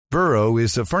Burrow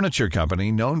is a furniture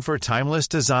company known for timeless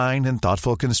design and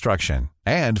thoughtful construction,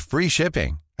 and free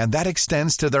shipping, and that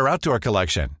extends to their outdoor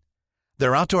collection.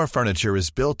 Their outdoor furniture is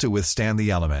built to withstand the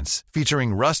elements,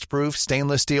 featuring rust-proof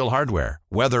stainless steel hardware,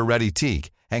 weather-ready teak,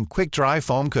 and quick-dry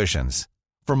foam cushions.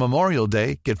 For Memorial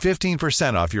Day, get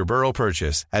 15% off your Burrow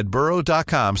purchase at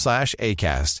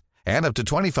burrow.com/ACAST and up to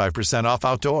 25% off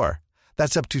outdoor.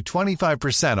 That's up to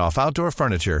 25% off outdoor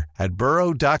furniture at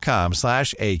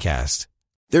burrow.com/ACAST.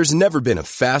 There's never been a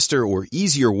faster or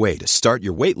easier way to start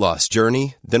your weight loss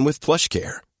journey than with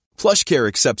PlushCare. PlushCare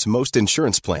accepts most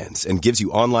insurance plans and gives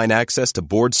you online access to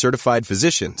board-certified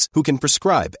physicians who can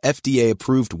prescribe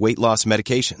FDA-approved weight loss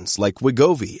medications like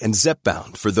Wegovy and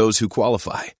Zepbound for those who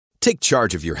qualify. Take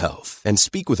charge of your health and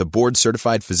speak with a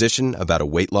board-certified physician about a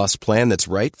weight loss plan that's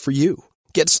right for you.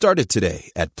 Get started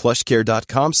today at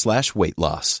plushcare.com/weight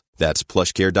loss. That's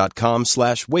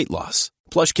plushcare.com/weight loss.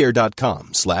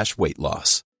 plushcare.com/weight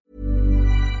loss.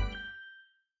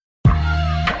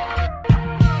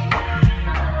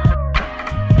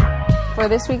 For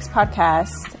this week's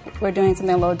podcast, we're doing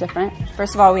something a little different.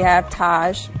 First of all, we have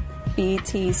Taj,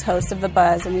 BET's host of The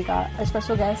Buzz, and we got our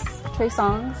special guest, Trey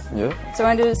Songz. Yeah. So we're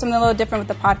going to do something a little different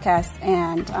with the podcast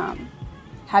and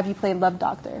have you play Love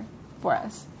Doctor for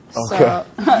us. Okay. So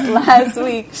last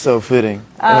week... So fitting.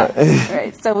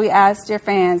 Right. So we asked your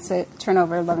fans to turn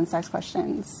over love and sex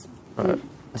questions. Right.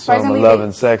 So I'm a love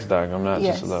and sex doctor. I'm not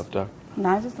just a love doctor.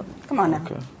 Not just... Come on now.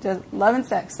 Okay. Just love and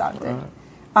sex doctor.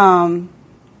 Right.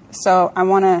 So I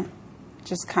want to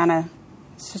just kind of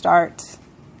start...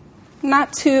 I'm going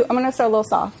to start a little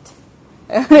soft.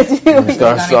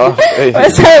 Start soft?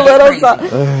 Let's start a little soft.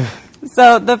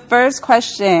 So the first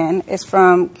question is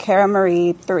from Cara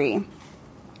Marie 3.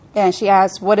 And she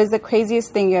asks, what is the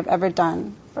craziest thing you have ever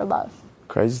done for love?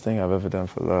 Craziest thing I've ever done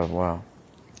for love? Wow.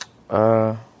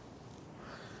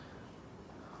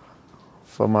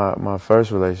 For my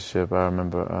first relationship, I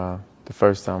remember the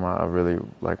first time I really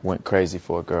went crazy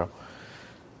for a girl.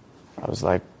 I was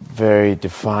very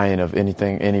defiant of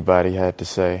anything anybody had to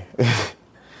say.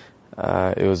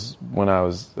 It was when I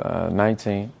was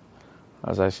 19. I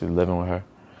was actually living with her.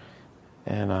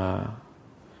 And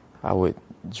I would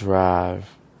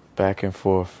drive back and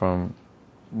forth from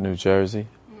New Jersey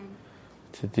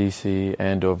to D.C.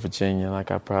 and or Virginia. I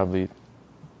probably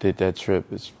did that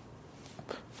trip. It's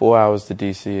 4 hours to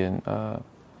D.C. and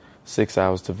 6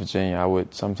 hours to Virginia. I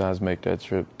would sometimes make that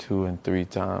trip 2 and 3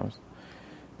 times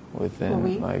within a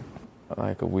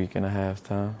week and a half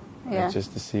time,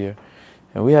 just to see her.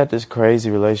 And we had this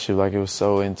crazy relationship. It was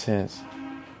so intense.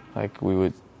 We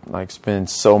would spend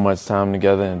so much time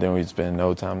together, and then we'd spend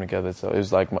no time together. So it was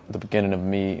the beginning of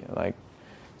me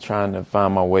trying to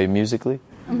find my way musically.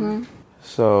 Mm-hmm.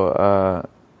 So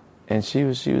and she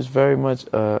was very much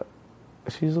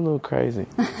she was a little crazy.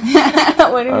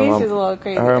 What do you mean she's a little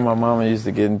crazy? Her and my mama used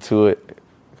to get into it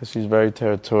because she's very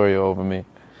territorial over me,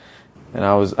 and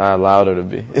I allowed her to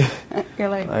be.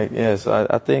 You're So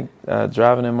I think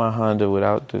driving in my Honda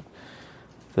without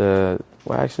the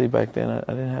well, actually, back then,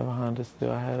 I didn't have a Honda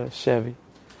still. I had a Chevy.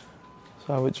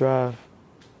 So I would drive,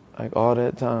 all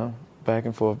that time, back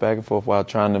and forth, while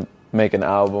trying to make an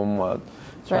album, while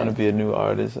trying to be a new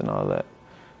artist and all that.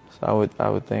 So I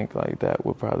would think, that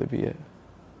would probably be it.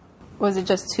 Was it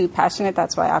just too passionate?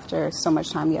 That's why after so much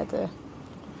time you had to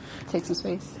take some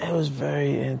space? It was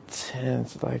very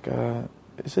intense.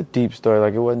 It's a deep story.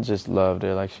 It wasn't just love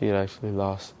there. She had actually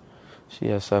lost... She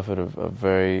had suffered a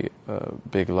very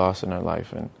big loss in her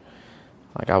life, and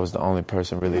I was the only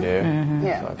person really there. Mm-hmm.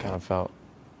 Yeah. So I kind of felt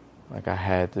like I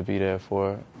had to be there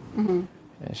for her, and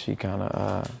she kind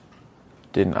of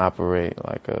didn't operate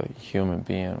like a human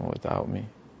being without me.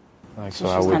 So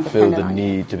I would feel the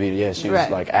need to be there. Yeah, she was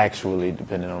actually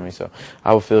dependent on me. So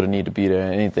I would feel the need to be there,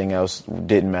 and anything else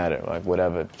didn't matter.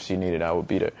 Whatever she needed, I would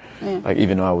be there. Yeah.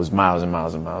 Even though I was miles and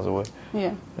miles and miles away.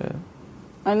 Yeah. Yeah.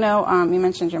 I know you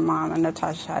mentioned your mom. I know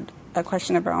Taj had a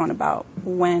question of her own about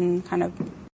when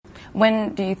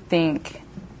do you think,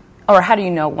 or how do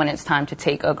you know when it's time to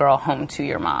take a girl home to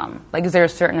your mom? Is there a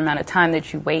certain amount of time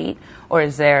that you wait, or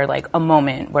is there a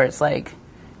moment where it's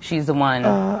she's the one?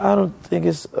 I don't think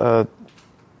it's a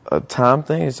time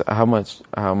thing. It's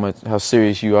how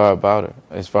serious you are about her.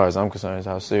 As far as I'm concerned, is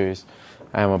how serious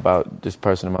I am about this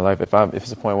person in my life. If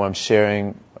it's a point where I'm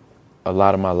sharing a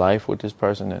lot of my life with this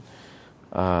person, then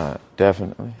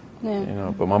definitely.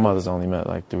 Yeah. But my mother's only met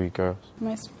 3 girls.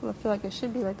 I feel like it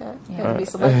should be like that. You have to be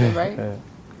selective, right? Yeah.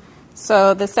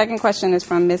 So the second question is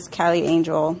from Miss Callie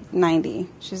Angel 90.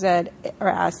 She said, or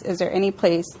asked, is there any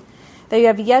place that you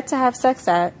have yet to have sex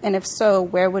at, and if so,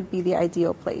 where would be the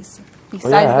ideal place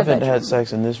besides I the haven't bedroom? had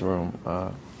sex in this room.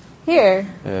 Here,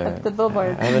 Yeah. at the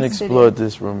Billboard. I haven't explored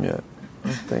this room yet. I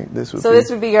think this would So be...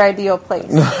 this would be your ideal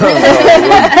place.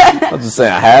 I'm just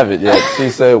saying I haven't yet. She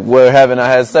said, where haven't I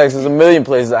had sex? There's a million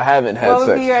places I haven't had What sex.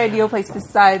 would be your ideal place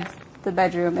besides the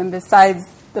bedroom and besides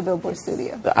the Billboard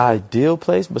studio? The ideal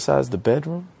place besides the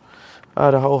bedroom?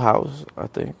 The whole house, I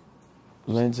think,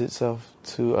 lends itself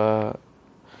to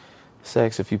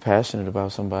sex if you're passionate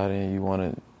about somebody and you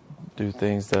want to do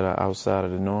things that are outside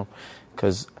of the norm.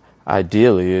 Because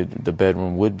ideally, the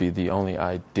bedroom would be the only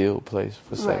ideal place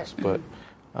for sex. Right.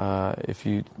 But if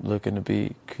you're looking to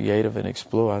be creative and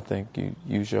explore, I think you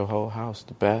use your whole house.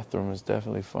 The bathroom is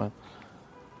definitely fun.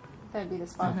 That'd be the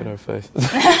spot. Look at her face.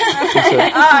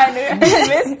 I knew I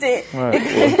missed it.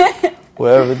 Right.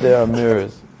 Well, wherever there are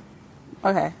mirrors.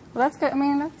 Okay. Well, that's good. I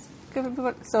mean, that's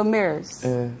good. So mirrors.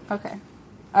 Yeah. Okay.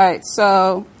 All right.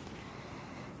 So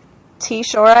T.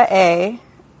 Shora A.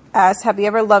 asks, have you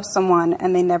ever loved someone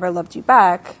and they never loved you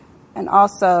back? And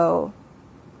also,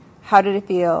 how did it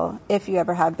feel if you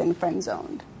ever have been friend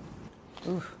zoned?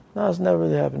 No, it's never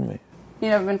really happened to me. You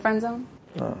never been friend zoned?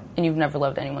 No. And you've never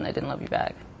loved anyone that didn't love you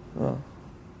back? No.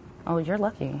 Oh, you're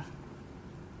lucky.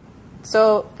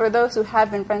 So for those who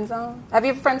have been friend zoned, have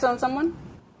you ever friend zoned someone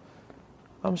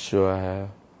I'm sure I have.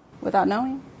 without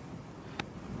knowing?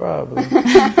 Probably.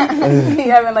 You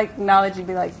haven't like knowledge you'd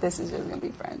be like, this is just gonna be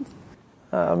friends.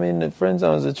 I mean, the friend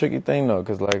zone is a tricky thing, though,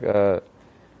 because, like,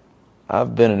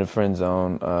 I've been in the friend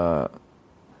zone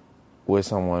with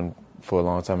someone for a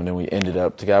long time, and then we ended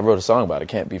up together. I wrote a song about it,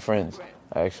 Can't Be Friends,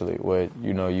 actually, where,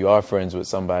 you know, you are friends with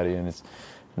somebody, and it's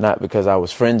not because I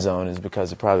was friend zoned, it's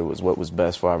because it probably was what was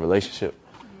best for our relationship.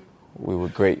 We were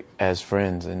great as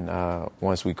friends, and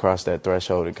once we crossed that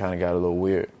threshold, it kind of got a little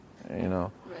weird, you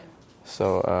know? Right.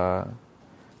 So,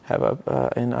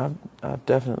 and I've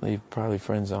definitely probably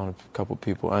friend zoned a couple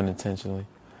people unintentionally.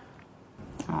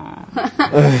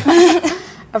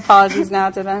 Apologies now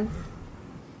to them.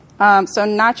 So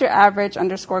not your average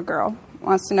 _girl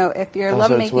wants to know if your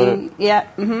lovemaking,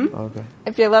 Okay.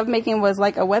 if your lovemaking was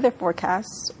like a weather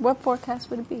forecast, what forecast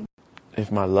would it be?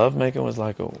 If my lovemaking was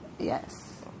like a, Yes.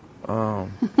 you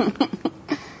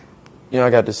know, I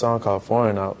got this song called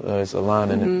Foreign out. It's a line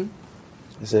in it.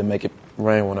 It said, "Make it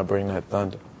rain when I bring that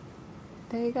thunder."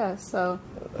 There you go. So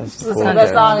That's listen to that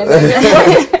song and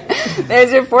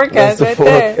there's your forecast That's right the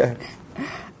there. forecast.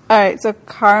 All right. So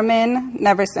Carmen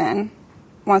Neverson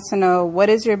wants to know, what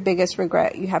is your biggest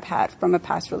regret you have had from a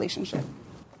past relationship?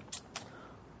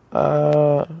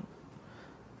 I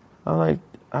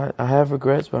have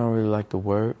regrets, but I don't really like the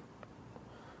word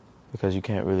because you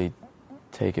can't really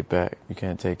take it back. You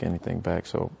can't take anything back,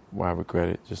 so why regret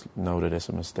it? Just know that it's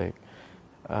a mistake.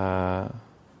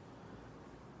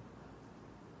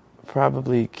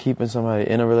 Probably keeping somebody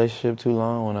in a relationship too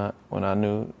long when I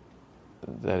knew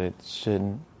that it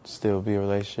shouldn't still be a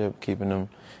relationship, giving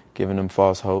them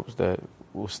false hopes that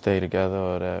we'll stay together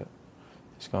or that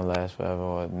it's gonna last forever,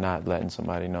 or not letting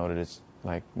somebody know that it's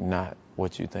like not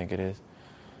what you think it is.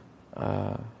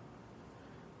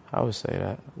 I would say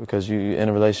that because you in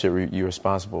a relationship, you're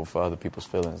responsible for other people's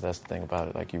feelings. That's the thing about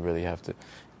it. Like, you really have to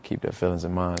keep their feelings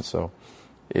in mind. So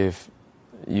if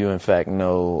you in fact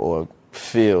know or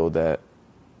feel that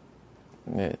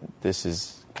this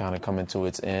is kind of coming to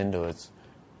its end, or it's,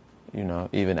 you know,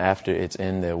 even after its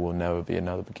end, there will never be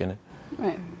another beginning.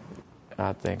 Right.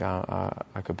 I think I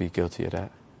could be guilty of that.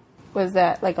 Was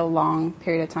that like a long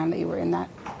period of time that you were in that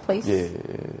place? Yeah.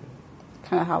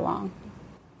 Kind of how long?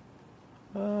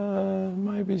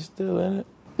 Might be still in it.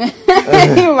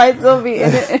 You might still be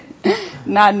in it,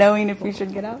 not knowing if you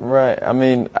should get out. Right. I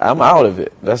mean, I'm out of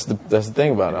it. That's the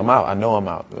thing about it. I'm out. I know I'm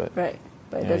out. But, Right.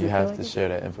 But you know, you have like to share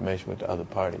that information with the other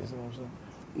parties. You know what I'm saying?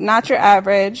 Not your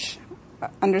average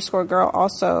 _girl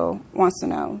also wants to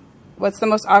know, what's the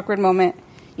most awkward moment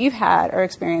you've had or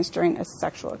experienced during a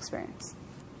sexual experience?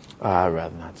 I'd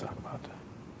rather not talk about that.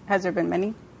 Has there been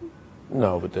many?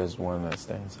 No, but there's one that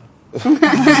stands out.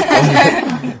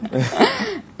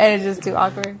 And it's just too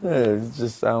awkward? Yeah, it's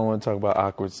just, I don't want to talk about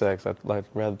awkward sex. I'd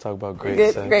rather talk about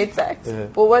great sex. Great sex. Yeah.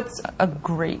 Well, what's A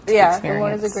great and experience.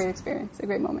 what is a great experience, a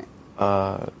great moment?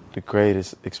 The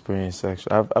greatest experience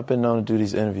sexual. I've been known to do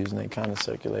these interviews, and they kind of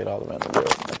circulate all around the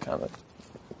world. I kind of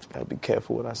gotta be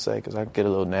careful what I say because I get a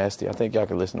little nasty. I think y'all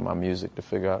can listen to my music to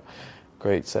figure out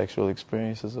great sexual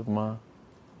experiences of mine.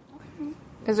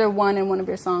 Is there one in one of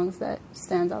your songs that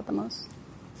stands out the most?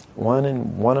 One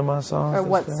in one of my songs? Or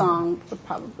what song would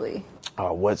probably...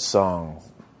 What song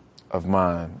of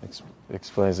mine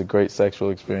explains a great sexual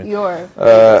experience? Your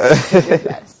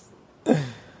best.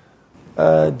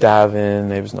 Dive In,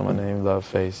 Neighbors Know My Name, Love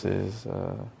Faces,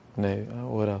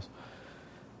 what else?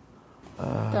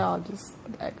 They're all just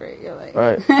that great. You're like,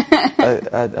 right.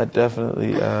 I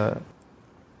definitely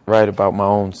write about my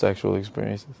own sexual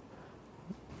experiences.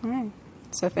 All right.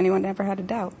 So if anyone ever had a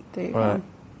doubt, there you go.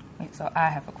 Wait, so I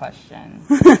have a question.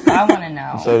 So I want to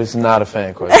know. So it's not a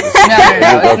fan question.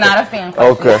 No, it's not a fan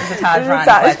question. Okay. It's a Taj Ron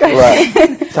question.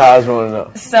 Right. Taj want to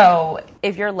know. So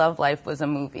if your love life was a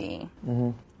movie,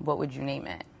 what would you name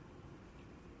it?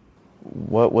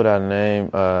 What would I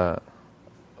name the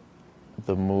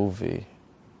movie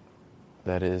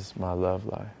that is my love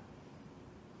life?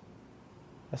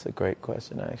 That's a great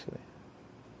question, actually.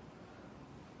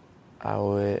 I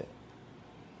would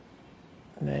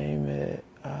name it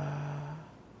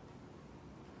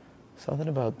something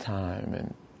about time,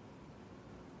 and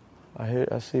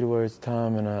I see the words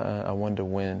time, and I wonder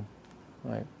when.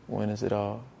 Like, when is it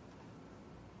all?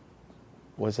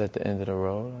 What's at the end of the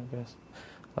road, I guess?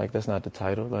 Like, that's not the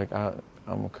title. Like, I'm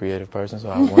a creative person, so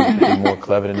I want to be more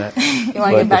clever than that.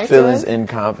 But the feelings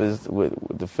encompassed with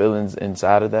the feelings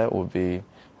inside of that would be,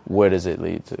 where does it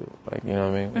lead to? Like, you know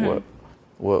what I mean?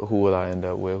 Who will I end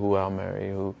up with? Who I'll marry?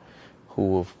 Who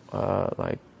will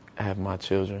like have my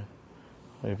children?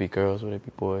 Would it be girls? Would it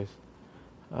be boys?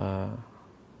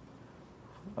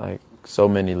 Like, so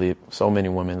many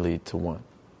women lead to one.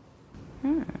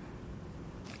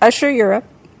 Usher Europe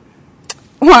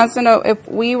wants to know, if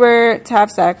we were to have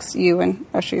sex, you and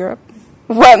Usher Europe,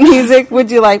 what music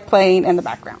would you like playing in the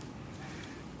background?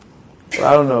 Well,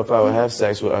 I don't know if I would have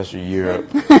sex with Usher Europe.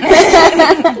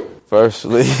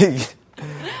 Firstly.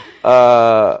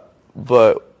 But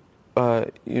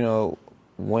you know,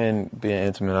 when being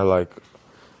intimate, I like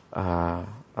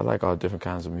all different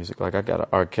kinds of music. Like, I got an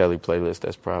R. Kelly playlist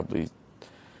that's probably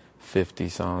 50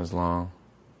 songs long,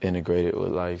 integrated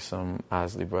with like some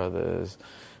Isley Brothers,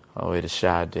 all the way to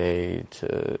Sade,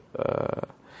 to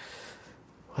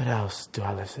what else do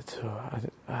I listen to?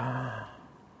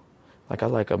 Like, I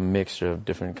like a mixture of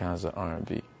different kinds of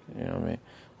R&B. You know what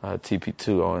I mean?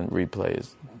 TP2 on replay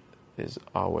is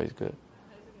always good.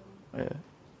 Yeah,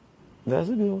 that's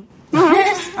a good one.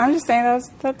 I'm just saying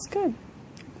that's good.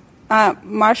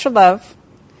 Marsha Love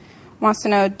wants to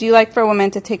know, do you like for a woman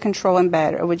to take control in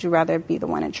bed, or would you rather be the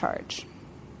one in charge?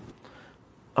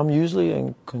 I'm usually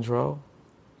in control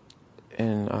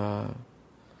in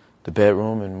the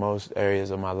bedroom and most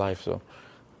areas of my life. So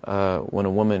when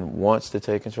a woman wants to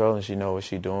take control and she knows what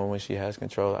she's doing when she has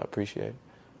control, I appreciate it.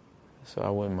 So I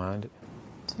wouldn't mind it.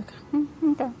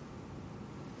 Okay.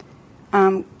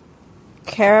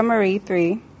 Cara Marie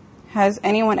 3, has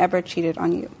anyone ever cheated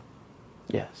on you?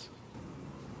 Yes.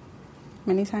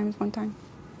 Many times? One time?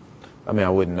 I mean, I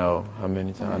wouldn't know how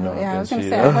many times. I know. Yeah, I was going to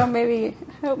say, I hope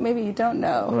maybe you don't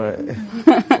know. Right.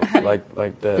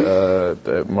 like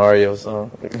the Mario song.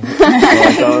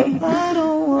 I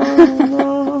don't want to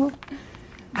know.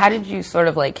 How did you sort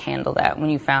of like handle that when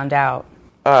you found out?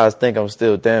 I think I'm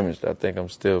still damaged. I think I'm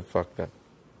still fucked up.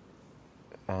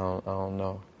 I don't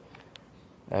know.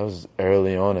 That was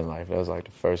early on in life. That was like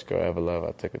the first girl I ever loved.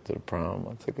 I took her to the prom.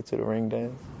 I took her to the ring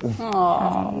dance.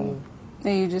 Aww.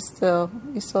 And you still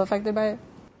affected by it?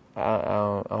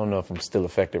 I don't know if I'm still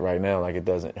affected right now. Like, it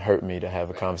doesn't hurt me to have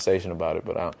a conversation about it,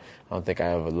 but I don't think I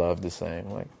ever loved the same.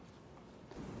 Like,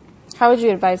 how would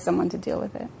you advise someone to deal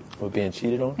with it? With being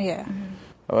cheated on? Yeah.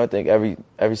 Well, I think every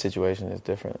situation is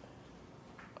different.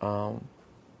 And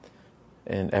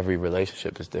every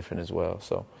relationship is different as well.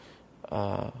 So,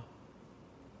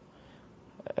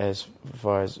 as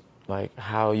far as like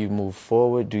how you move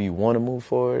forward, do you want to move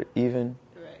forward even?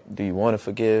 Right. Do you want to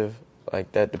forgive?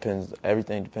 Like, that depends.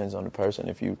 Everything depends on the person.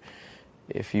 If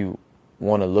you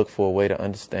want to look for a way to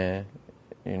understand,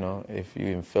 you know, if you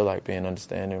even feel like being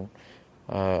understanding,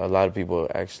 a lot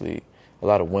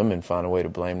of women find a way to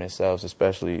blame themselves,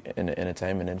 especially in the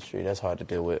entertainment industry. That's hard to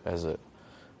deal with as an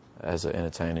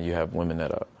entertainer. You have women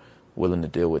that are willing to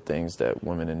deal with things that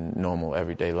women in normal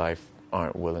everyday life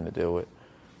aren't willing to deal with.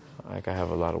 Like, I have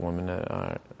a lot of women that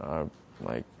are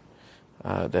like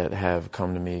that have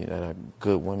come to me that are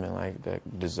good women, like, that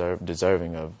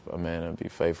deserving of a man and be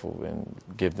faithful and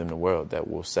give them the world, that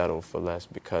will settle for less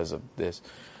because of this.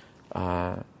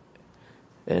 And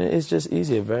it's just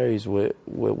easy. It varies with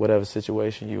whatever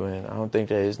situation you're in. I don't think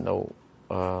there is no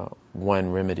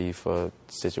one remedy for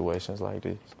situations like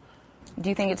this. Do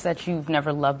you think it's that you've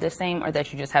never loved the same, or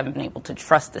that you just haven't been able to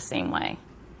trust the same way?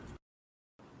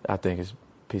 I think it's a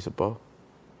piece of both.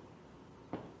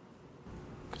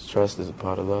 Because trust is a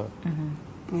part of love.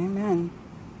 Mm-hmm.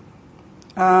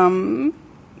 Amen.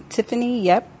 Tiffany,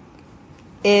 yep.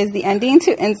 Is the ending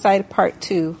to Inside Part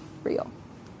 2 real?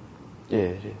 Yeah,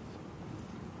 it is.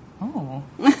 Oh.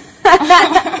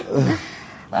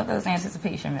 Love those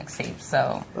anticipation mixtapes.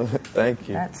 So thank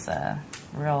you. That's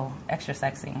real extra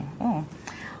sexy. Ooh.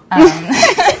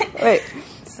 Wait.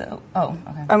 So,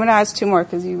 okay. I'm going to ask 2 more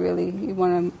because you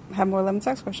want to have more 11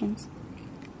 sex questions.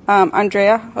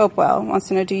 Andrea Hopewell wants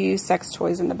to know, do you use sex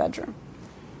toys in the bedroom?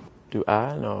 Do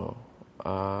I? No.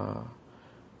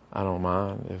 I don't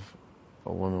mind if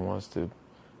a woman wants to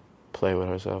play with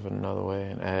herself in another way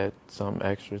and add something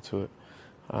extra to it.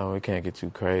 We can't get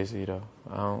too crazy, though.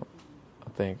 I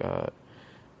think,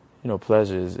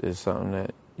 pleasure is something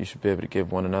that you should be able to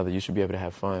give one another. You should be able to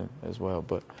have fun as well.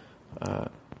 But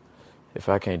if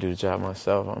I can't do the job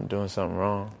myself, I'm doing something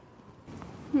wrong.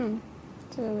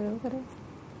 That's a good way to look at it.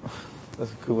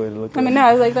 That's a good way to look at it. I mean, no,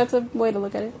 I was like, that's a way to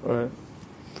look at it. Right.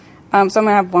 So I'm going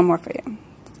to have one more for you.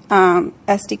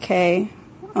 SDK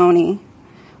Oni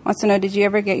wants to know, did you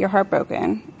ever get your heart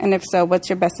broken? And if so, what's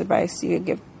your best advice you could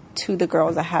give to the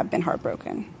girls that have been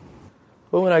heartbroken?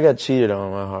 Well, when I got cheated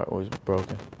on, my heart was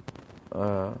broken.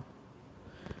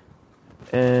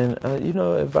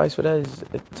 Advice for that is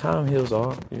time heals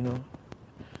all,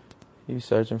 You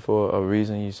searching for a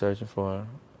reason, you searching for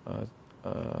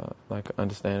like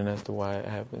understanding as to why it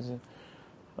happens.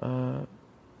 And,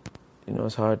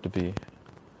 it's hard to be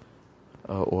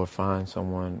or find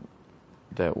someone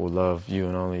that will love you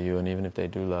and only you, and even if they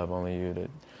do love only you, that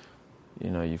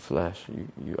you flesh,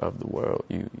 you of the world,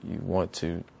 you want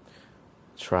to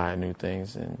try new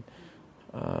things, and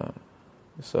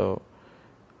so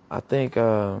I think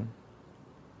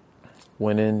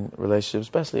when in relationships,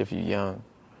 especially if you're young,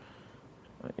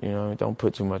 don't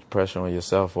put too much pressure on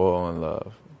yourself or on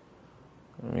love.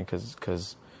 I mean,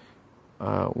 because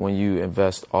when you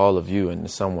invest all of you into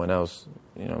someone else,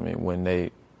 when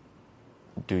they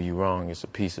do you wrong, it's a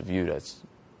piece of you that's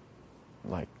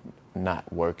like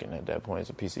not working at that point. It's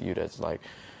a piece of you that's like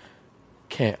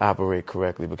can't operate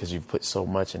correctly because you've put so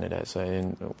much into that. So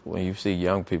when you see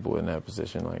young people in that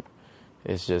position, like,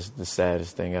 it's just the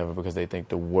saddest thing ever because they think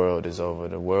the world is over.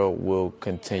 The world will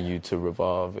continue to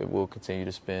revolve. It will continue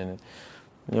to spin.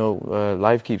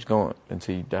 Life keeps going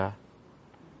until you die.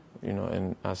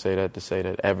 And I say that to say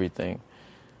that everything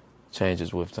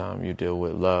changes with time. You deal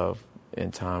with love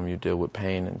in time. You deal with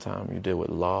pain in time. You deal with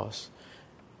loss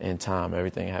in time.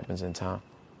 Everything happens in time.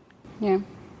 Yeah.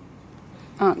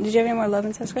 Did you have any more love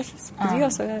and sex questions? Because you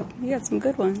got some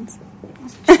good ones.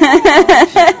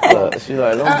 She's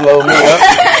like, don't blow me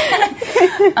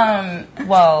up.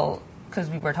 Well, because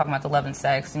we were talking about the love and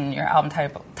sex, and your album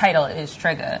title is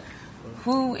Trigga.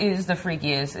 Who is the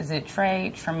freakiest? Is it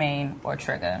Trey, Tremaine, or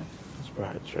Trigga? It's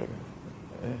probably Trigga.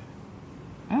 Yeah.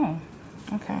 Oh,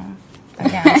 okay.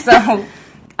 Yeah. So,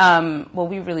 will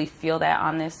we really feel that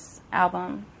on this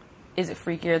album? Is it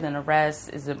freakier than the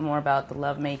rest? Is it more about the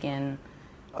love making?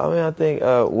 I mean, I think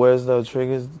whereas though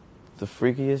Trigga's the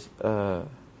freakiest,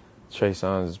 Trey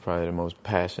Songz is probably the most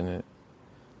passionate.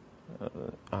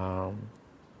 And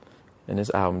this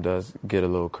album does get a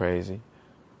little crazy.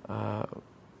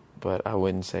 But I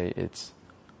wouldn't say it's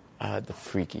the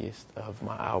freakiest of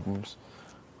my albums.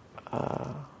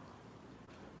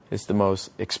 It's the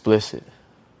most explicit.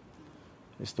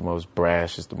 It's the most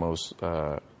brash. It's the most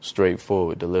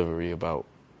straightforward delivery about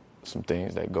some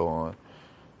things that go on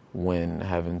when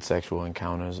having sexual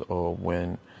encounters, or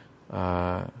when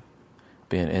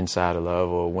being inside of love,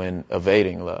 or when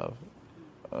evading love.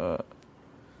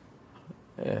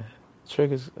 Yeah,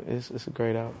 Trigga's it's a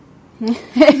great album.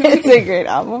 It's a great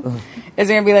album. Is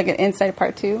there gonna be like an Inside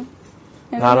Part 2?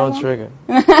 Not on Trigga.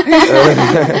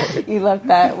 You left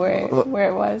that where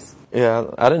it was? Yeah,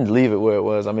 I didn't leave it where it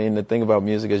was. I mean, the thing about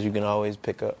music is you can always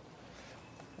pick up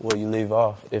where you leave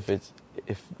off if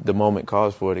the moment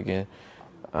calls for it again.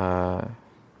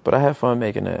 But I have fun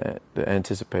making the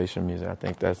anticipation music. I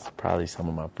think that's probably some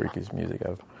of my freakiest music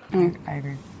ever. I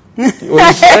agree. What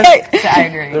you say? I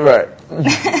agree. Right.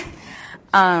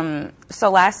 So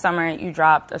last summer you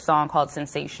dropped a song called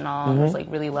Sensational. Mm-hmm. It was like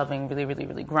really loving, really, really,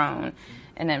 really grown.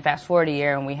 And then fast forward a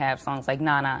year and we have songs like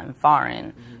Nana and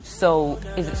Foreign. So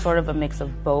is it sort of a mix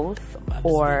of both,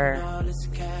 or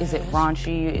is it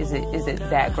raunchy? Is it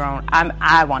that grown?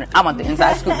 I want the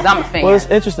inside scoop because I'm a fan. Well, it's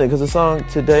interesting because the song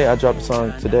today, I dropped a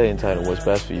song today entitled "What's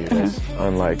Best for You." That's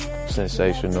unlike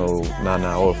Sensational,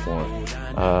 Nana, or Foreign.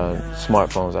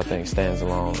 Smartphones, I think, stands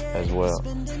alone as well.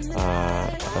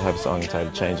 I have a song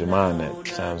entitled "Change Your Mind" that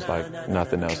sounds like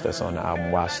nothing else that's on the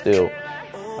album, while still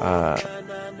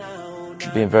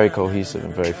being very cohesive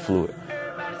and very fluid.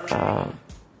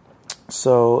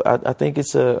 So I think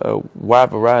it's a wide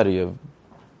variety of,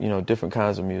 different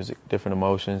kinds of music, different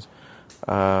emotions,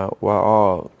 while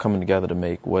all coming together to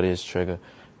make what is Trigga.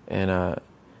 And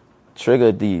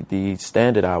Trigga, the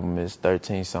standard album is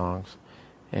 13 songs,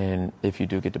 And if you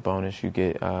do get the bonus, you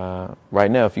get,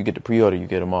 right now, if you get the pre-order, you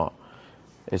get them all,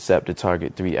 except the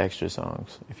Target 3 extra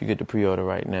songs. If you get the pre-order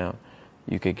right now,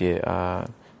 you could get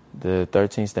the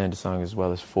 13 standard songs as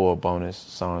well as 4 bonus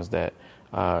songs that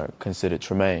are considered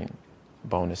Tremaine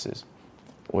bonuses,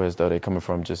 whereas though they're coming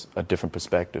from just a different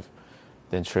perspective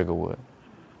than Trigga would,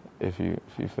 if you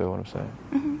feel what I'm saying.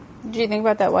 Mm-hmm. Did you think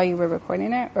about that while you were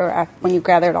recording it, or when you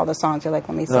gathered all the songs, you're like,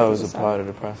 let me see? No, it was a part of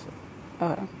the process.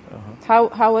 Okay.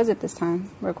 How was it this time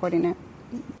recording it?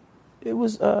 It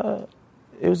was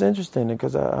interesting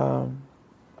because I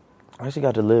actually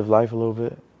got to live life a little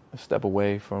bit, step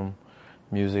away from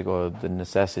music or the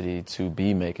necessity to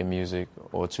be making music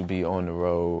or to be on the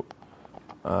road,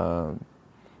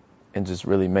 and just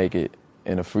really make it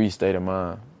in a free state of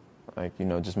mind. Like,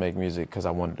 just make music because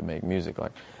I wanted to make music.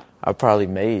 Like, I probably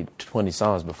made 20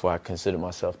 songs before I considered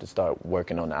myself to start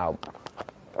working on the album.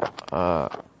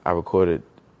 I recorded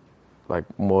like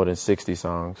more than 60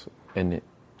 songs in the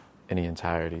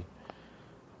entirety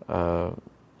of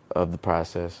the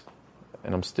process.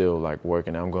 And I'm still like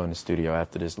working. I'm going to the studio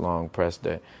after this long press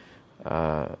day,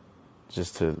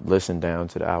 just to listen down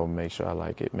to the album, make sure I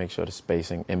like it, make sure the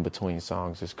spacing in between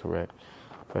songs is correct.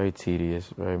 Very tedious,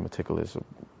 very meticulous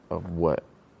of what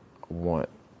I want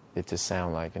it to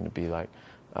sound like and to be like.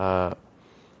 But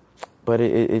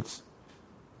it's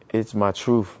my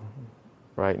truth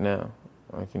right now.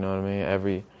 Like, you know what I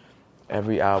mean?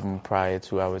 Every album prior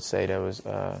to, I would say, there was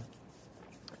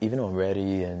even on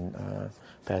Ready and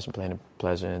Passion, Pain, and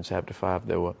Pleasure and Chapter 5,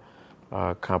 there were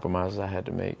compromises I had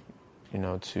to make,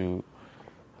 to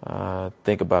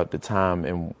think about the time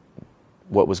and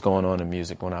what was going on in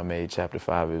music when I made Chapter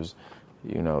 5. It was,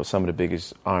 some of the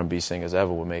biggest R&B singers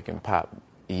ever were making pop,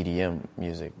 EDM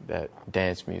music, that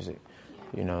dance music,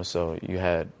 so you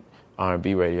had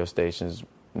R&B radio stations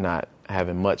not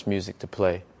having much music to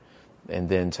play and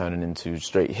then turning into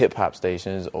straight hip-hop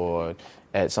stations or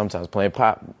sometimes playing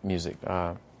pop music.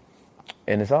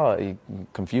 And it's all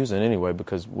confusing anyway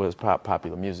because what's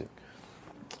popular music?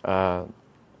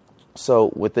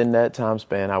 So within that time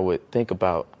span, I would think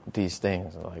about these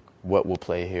things, like what will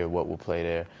play here, what will play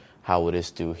there, how will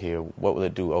this do here, what will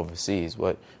it do overseas,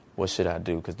 what should I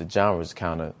do? Because the genre's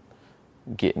kind of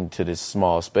getting to this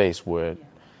small space where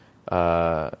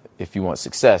if you want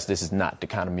success, this is not the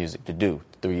kind of music to do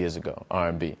 3 years ago,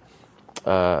 R&B.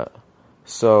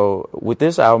 So with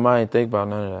this album, I didn't think about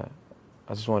none of that.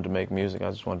 I just wanted to make music. I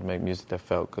just wanted to make music that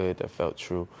felt good, that felt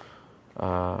true,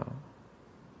 and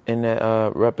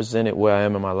that represented where I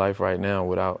am in my life right now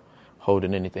without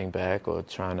holding anything back or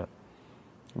trying to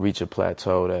reach a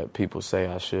plateau that people say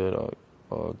I should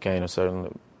or gain a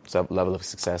certain level of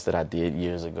success that I did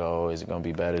years ago. Is it going to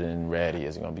be better than Ready?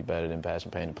 Is it going to be better than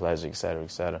Passion, Pain, and Pleasure, et cetera,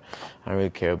 et cetera? I don't really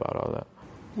care about all that.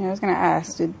 Yeah, I was going to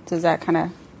ask, is that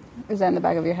in the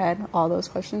back of your head, all those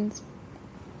questions?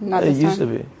 Not this time? It used to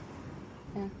be.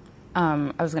 Yeah.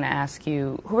 I was going to ask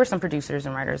you, who are some producers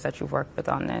and writers that you've worked with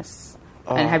on this?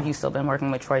 And have you still been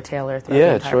working with Troy Taylor throughout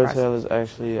the entire process? Troy Taylor's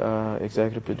actually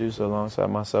executive producer alongside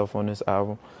myself on this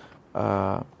album.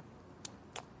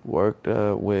 Worked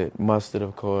with Mustard,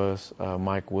 of course.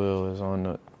 Mike Will is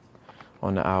on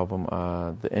the album.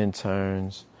 The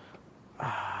Interns.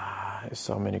 There's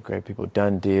so many great people.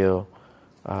 Done Deal,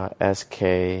 SK.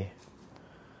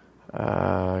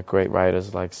 Great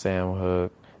writers like Sam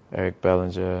Hook, Eric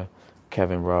Bellinger,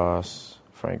 Kevin Ross,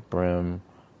 Frank Brim,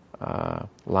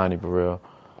 Lonnie Burrell.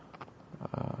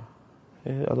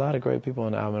 A lot of great people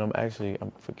on the album.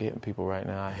 I'm forgetting people right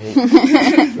now. I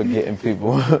hate forgetting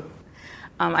people.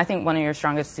 I think one of your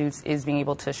strongest suits is being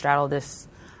able to straddle this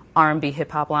R&B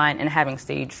hip-hop line and having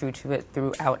stayed true to it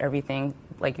throughout everything.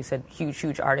 Like you said,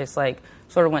 huge artists like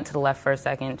sort of went to the left for a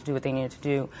second to do what they needed to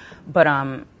do. But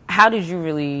how did you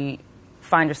really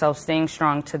find yourself staying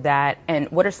strong to that? And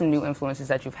what are some new influences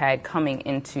that you've had coming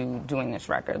into doing this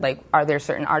record? Like, are there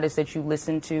certain artists that you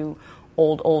listened to,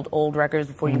 old records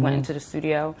before you went into the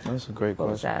studio? That's a great question.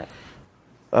 What was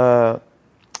that?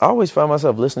 I always find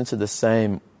myself listening to the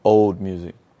same old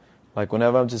music. Like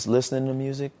whenever I'm just listening to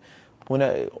music, when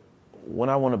I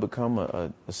want to become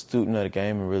a student of the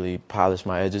game and really polish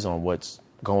my edges on what's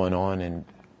going on in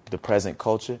the present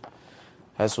culture,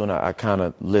 that's when I kind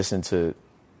of listen to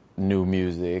new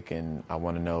music and I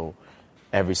want to know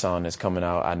every song that's coming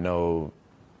out. I know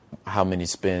how many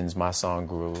spins my song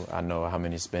grew. I know how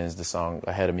many spins the song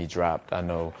ahead of me dropped. I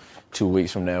know 2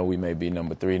 weeks from now we may be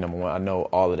number 3, number 1. I know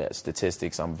all of that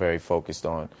statistics. I'm very focused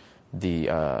on the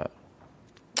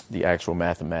actual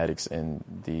mathematics and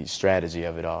the strategy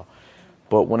of it all.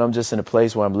 But when I'm just in a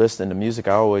place where I'm listening to music,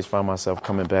 I always find myself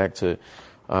coming back to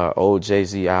old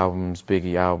Jay-Z albums,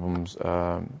 Biggie albums,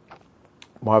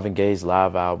 Marvin Gaye's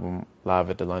live album, live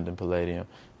at the London Palladium,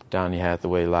 Donny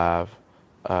Hathaway live.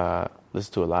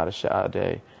 Listen to a lot of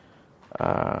Sade.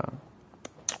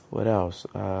 What else?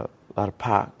 A lot of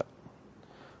pop.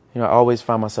 I always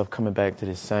find myself coming back to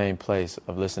the same place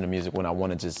of listening to music when I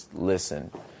want to just listen.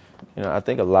 I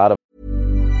think a lot of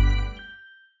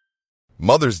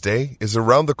Mother's Day is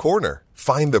around the corner.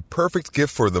 Find the perfect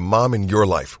gift for the mom in your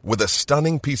life with a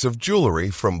stunning piece of jewelry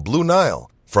from Blue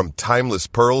Nile. From timeless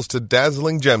pearls to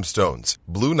dazzling gemstones,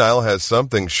 Blue Nile has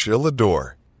something she'll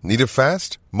adore. Need it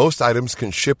fast? Most items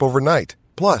can ship overnight.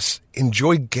 Plus,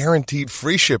 enjoy guaranteed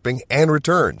free shipping and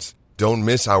returns. Don't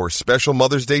miss our special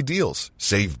Mother's Day deals.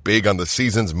 Save big on the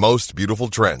season's most beautiful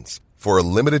trends. For a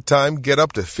limited time, get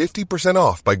up to 50%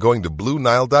 off by going to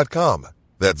BlueNile.com.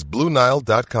 That's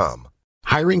BlueNile.com.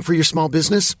 Hiring for your small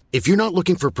business? If you're not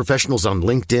looking for professionals on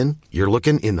LinkedIn, you're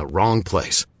looking in the wrong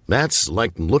place. That's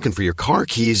like looking for your car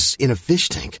keys in a fish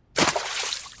tank.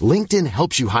 LinkedIn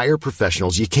helps you hire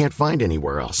professionals you can't find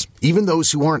anywhere else, even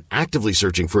those who aren't actively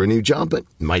searching for a new job but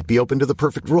might be open to the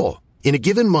perfect role. In a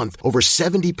given month, over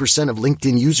 70% of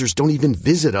LinkedIn users don't even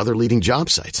visit other leading job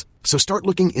sites. So start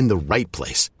looking in the right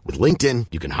place. With LinkedIn,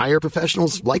 you can hire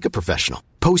professionals like a professional.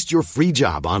 Post your free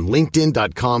job on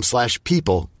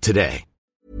linkedin.com/people today.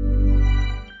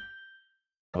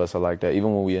 Us are like that.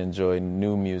 Even when we enjoy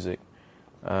new music,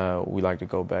 we like to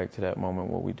go back to that moment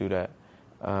where we do that.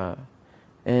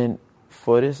 And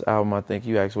for this album, I think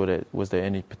you asked, was there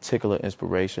any particular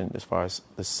inspiration as far as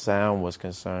the sound was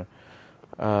concerned?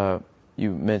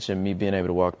 You mentioned me being able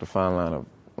to walk the fine line of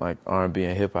like R&B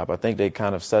and hip hop. I think they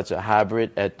kind of such a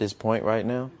hybrid at this point right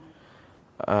now.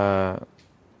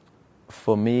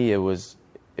 For me, it was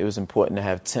important to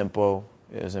have tempo.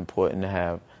 It was important to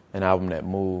have an album that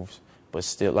moves, but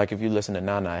still, like if you listen to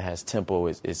Nana, it has tempo.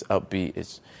 It's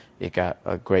upbeat. It got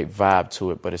a great vibe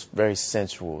to it, but it's very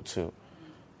sensual too.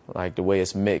 Like the way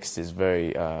it's mixed is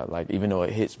very like even though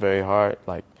it hits very hard,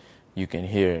 like you can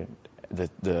hear the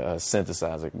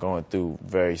synthesizer going through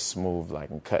very smooth, like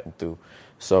and cutting through.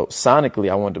 So sonically,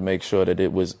 I wanted to make sure that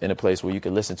it was in a place where you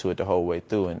could listen to it the whole way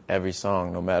through, and every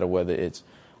song, no matter whether it's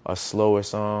a slower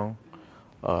song,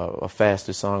 a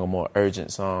faster song, a more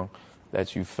urgent song,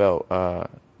 that you felt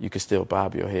you could still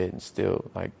bob your head and still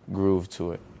like groove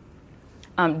to it.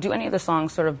 Do any of the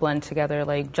songs sort of blend together?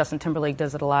 Like Justin Timberlake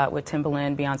does it a lot with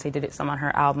Timbaland. Beyonce did it some on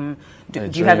her album. Do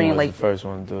you have any was like the first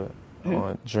one to do it?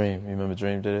 On Dream. You remember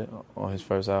Dream did it on his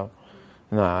first album?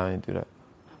 No, I didn't do that.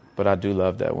 But I do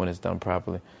love that when it's done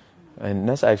properly. And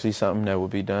that's actually something that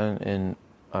would be done in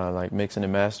like mixing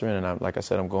and mastering. And like I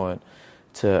said, I'm going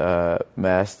to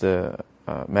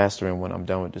mastering when I'm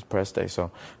done with this press day.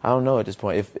 So I don't know at this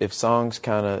point if songs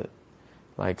kind of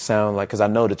like sound like, because I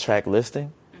know the track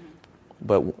listing,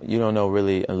 but you don't know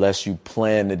really unless you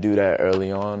plan to do that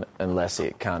early on, unless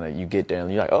it kind of, you get there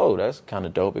and you're like, oh, that's kind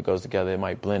of dope. It goes together. It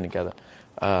might blend together.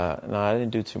 No, I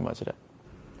didn't do too much of that.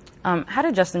 How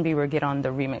did Justin Bieber get on the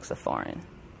remix of Foreign?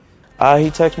 He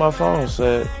texted my phone,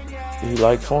 said he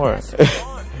liked Foreign.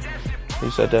 He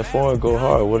said that Foreign go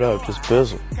hard. What up? Just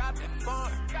Bizzle.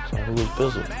 So who was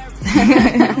Bizzle?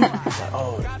 I was like,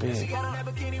 oh, it's big.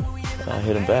 And I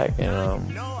hit him back, and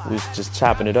we was just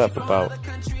chopping it up about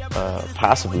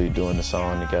possibly doing the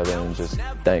song together, and just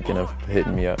thanking him for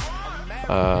hitting me up.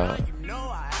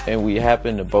 And we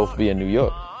happened to both be in New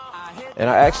York. And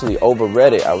I actually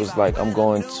overread it. I was like, I'm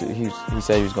going to, he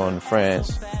said he was going to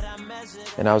France.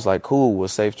 And I was like, cool, well,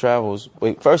 safe travels.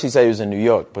 Wait, first he said he was in New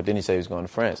York, but then he said he was going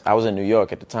to France. I was in New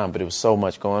York at the time, but there was so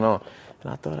much going on.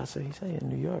 And I thought, he said in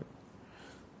New York.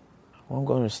 Well, I'm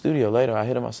going to the studio later. I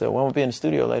hit him, I said, well, I'm going to be in the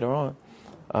studio later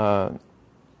on.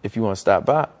 If you want to stop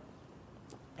by.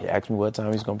 He asked me what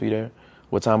time he's going to be there,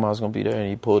 what time I was going to be there, and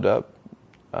he pulled up.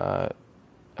 At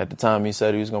the time he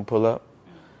said he was going to pull up,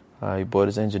 he bought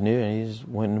his engineer, and he just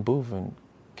went in the booth and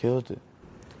killed it.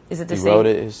 Is it the he same? He wrote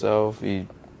it himself. He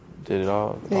did it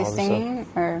all. Is he singing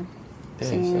or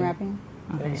singing and rapping?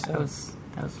 Okay, that was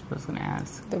what I was going to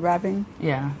ask. The rapping?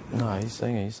 Yeah. No, he's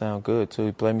singing. He sounds good, too.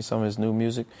 He played me some of his new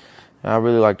music. And I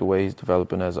really like the way he's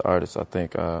developing as an artist, I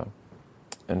think, and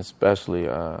especially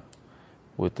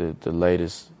with the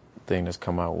latest thing that's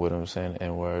come out with him, saying the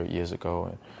N-word years ago.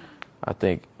 And I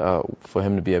think for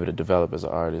him to be able to develop as an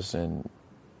artist and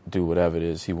do whatever it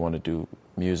is he want to do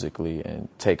musically and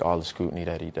take all the scrutiny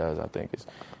that he does, I think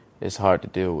it's hard to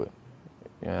deal with.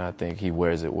 And I think he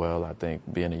wears it well. I think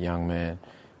being a young man,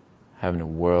 having the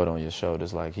world on your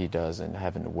shoulders like he does, and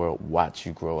having the world watch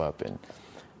you grow up and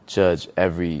judge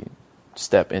every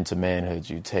step into manhood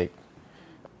you take,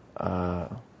 I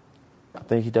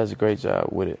think he does a great job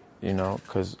with it, you know,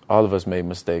 because all of us made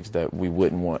mistakes that we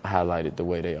wouldn't want highlighted the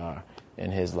way they are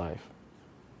in his life.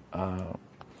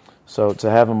 So to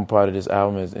have him a part of this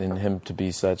album and him to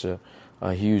be such a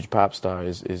huge pop star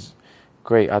is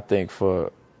great, I think,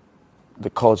 for the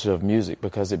culture of music,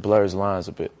 because it blurs lines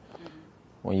a bit.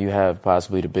 When you have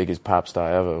possibly the biggest pop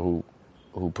star ever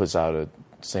who puts out a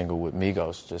single with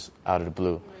Migos just out of the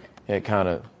blue, it kind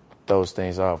of throws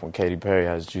things off. When Katy Perry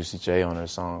has Juicy J on her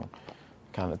song,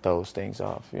 kind of throws things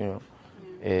off, you know.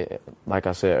 Like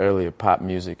I said earlier, pop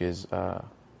music is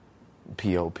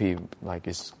P-O-P, like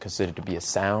it's considered to be a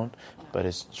sound, but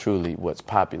it's truly what's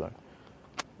popular.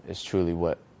 It's truly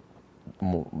what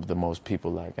the most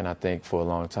people like. And I think for a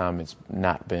long time it's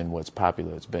not been what's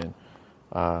popular, it's been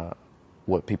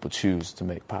what people choose to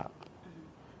make pop.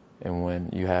 And when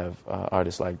you have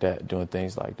artists like that doing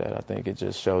things like that, I think it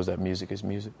just shows that music is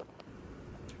music.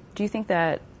 Do you think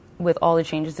that with all the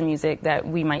changes in music that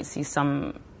we might see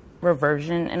some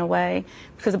reversion in a way?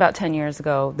 Because about 10 years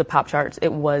ago, the pop charts,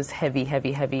 it was heavy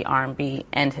R&B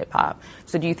and hip hop.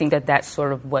 So do you think that that's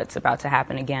sort of what's about to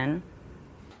happen again?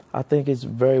 I think it's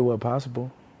very well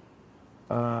possible.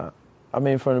 I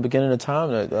mean, from the beginning of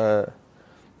time, that our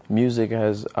music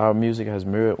has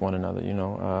mirrored one another, you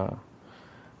know.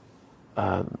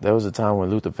 There was a time when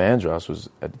Luther Vandross was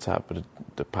at the top of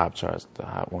the pop charts, the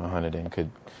Hot 100, and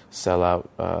could sell out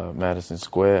Madison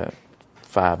Square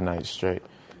 5 nights straight.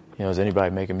 You know, is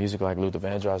anybody making music like Luther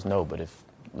Vandross? No, but if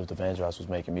Luther Vandross was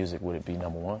making music, would it be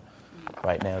number one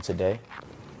right now today?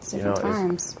 It's different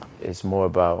times. It's more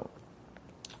about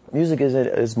music isn't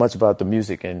as much about the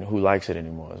music and who likes it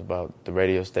anymore. It's about the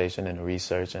radio station and the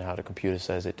research and how the computer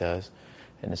says it does,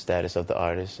 and the status of the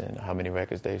artist and how many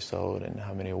records they've sold and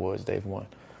how many awards they've won.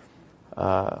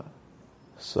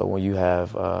 So when you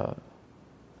have,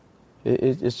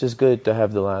 it's just good to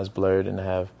have the lines blurred and to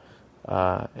have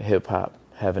hip hop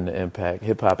having the impact,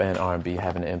 hip hop and R&B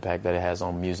having the impact that it has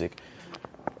on music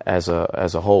as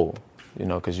a whole. You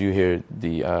know, because you hear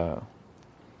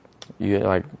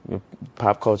like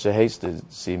pop culture hates to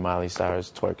see Miley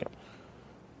Cyrus twerking.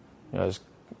 You know,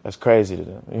 that's crazy to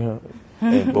them. You know,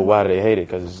 but why do they hate it?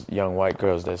 Because it's young white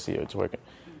girls that see her twerking.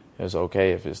 It's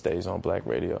okay if it stays on black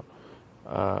radio.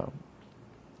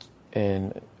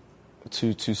 And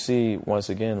to see once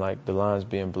again like the lines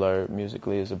being blurred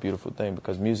musically is a beautiful thing,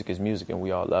 because music is music and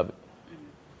we all love it.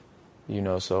 You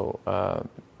know, so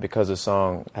because a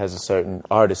song has a certain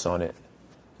artist on it,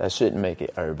 that shouldn't make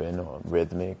it urban or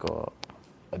rhythmic or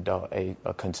adult, a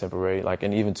contemporary. Like,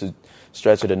 and even to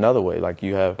stretch it another way, like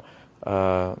you have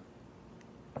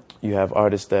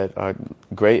artists that are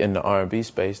great in the R&B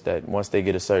space that once they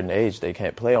get a certain age, they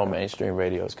can't play on mainstream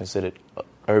radio. It's considered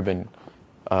urban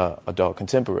adult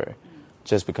contemporary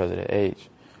just because of their age.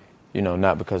 You know,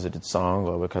 not because of the song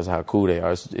or because of how cool they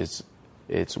are.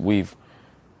 It's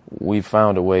we've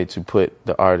found a way to put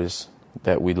the artists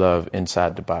that we love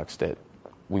inside the box that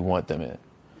we want them in.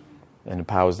 And the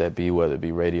powers that be, whether it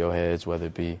be radio heads, whether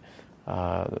it be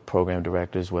the program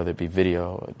directors, whether it be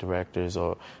video directors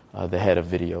or the head of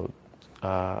video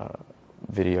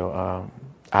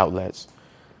outlets,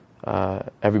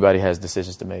 everybody has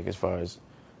decisions to make as far as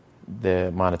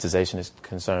their monetization is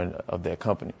concerned of their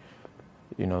company.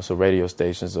 You know, so radio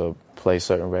stations will play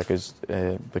certain records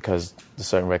because the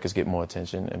certain records get more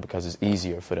attention and because it's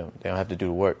easier for them. They don't have to do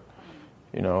the work.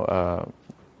 You know,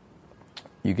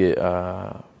 you get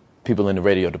people in the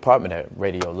radio department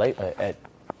at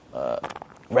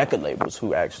record labels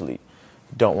who actually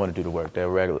don't want to do the work.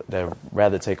 They'd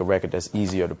rather take a record that's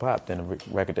easier to pop than a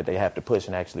record that they have to push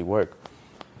and actually work.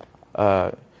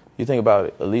 You think about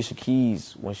it, Alicia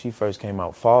Keys, when she first came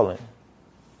out, Fallen,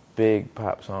 big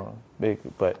pop song,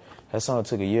 but that song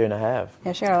took 1.5 years.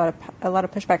 Yeah, she got a lot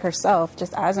of pushback herself,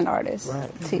 just as an artist,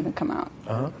 right, to even come out.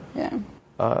 Yeah.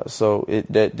 So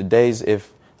the days,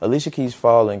 if Alicia Keys'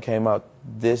 Fallen came out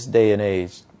this day and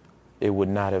age, it would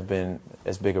not have been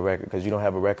as big a record, because you don't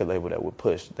have a record label that would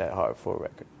push that hard for a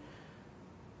record.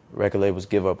 Record labels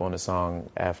give up on a song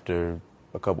after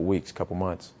a couple weeks, couple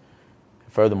months.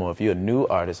 Furthermore, if you're a new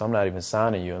artist, I'm not even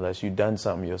signing you unless you've done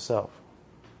something yourself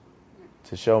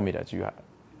to show me that you have.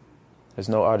 There's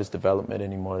no artist development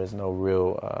anymore. There's no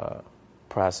real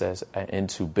process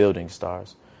into building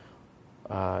stars.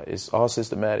 It's all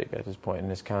systematic at this point, and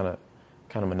it's kind of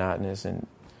monotonous. And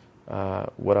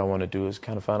what I want to do is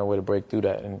kind of find a way to break through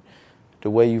that. And the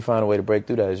way you find a way to break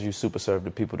through that is you super serve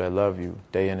the people that love you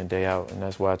day in and day out. And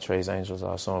that's why Trey's Angels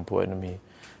are so important to me.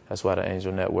 That's why the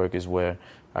Angel Network is where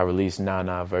I release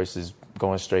Nah versus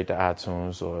going straight to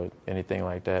iTunes or anything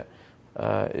like that.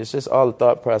 It's just all the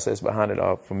thought process behind it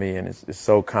all for me, and it's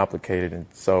so complicated and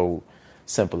so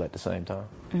simple at the same time.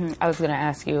 I was going to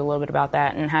ask you a little bit about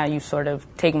that and how you sort of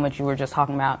taken what you were just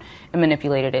talking about and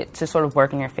manipulated it to sort of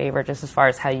work in your favor, just as far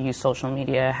as how you use social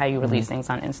media, how you release things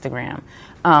on Instagram.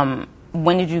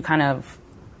 When did you kind of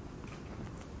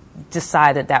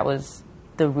decide that that was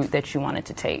the route that you wanted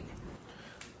to take?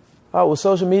 Oh, well,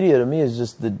 social media to me is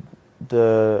just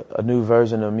a new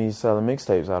version of me selling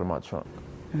mixtapes out of my trunk.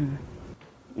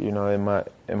 You know, in my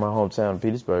hometown,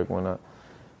 Petersburg,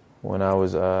 when I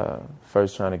was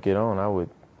first trying to get on, I would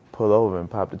pull over and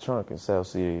pop the trunk and sell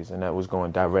CDs, and that was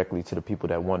going directly to the people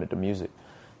that wanted the music.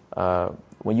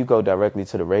 When you go directly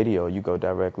to the radio, you go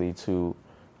directly to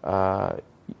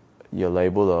your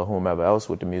label or whomever else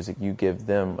with the music, you give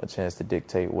them a chance to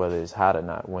dictate whether it's hot or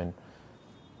not when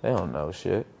they don't know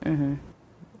shit. You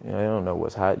know, they don't know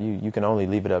what's hot. You can only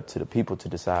leave it up to the people to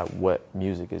decide what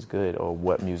music is good or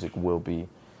what music will be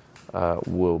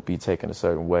taken a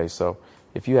certain way. So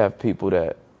if you have people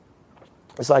that,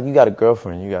 it's like you got a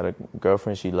girlfriend. You got a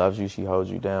girlfriend. She loves you. She holds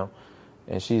you down,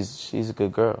 and she's a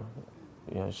good girl.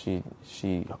 You know,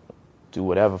 she do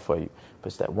whatever for you. But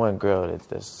it's that one girl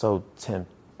that's so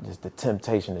the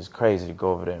temptation is crazy to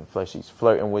go over there and flirt. She's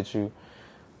flirting with you.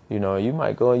 You know, you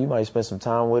might go. You might spend some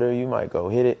time with her. You might go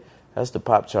hit it. That's the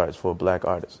pop charts for a black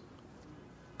artist.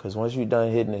 Because once you're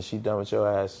done hitting and she's done with your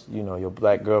ass, you know, your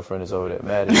black girlfriend is over there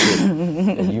mad as shit.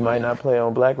 And you might not play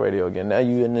on black radio again. Now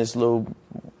you in this little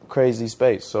crazy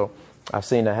space. So I've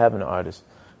seen that happen to artists.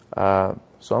 So I'm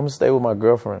going to stay with my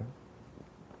girlfriend.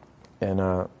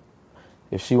 And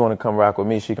if she want to come rock with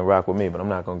me, she can rock with me. But I'm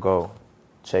not going to go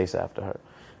chase after her.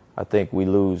 I think we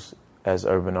lose as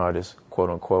urban artists, quote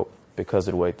unquote, because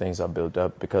of the way things are built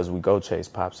up, because we go chase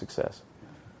pop success.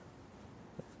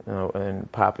 You know, and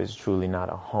pop is truly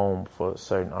not a home for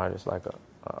certain artists, like an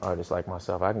artist like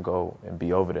myself. I can go and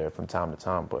be over there from time to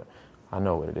time, but I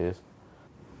know what it is.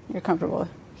 You're comfortable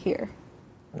here.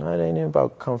 No, it ain't even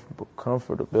about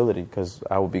comfortability, because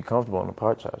I would be comfortable on the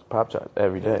pop charts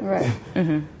every day.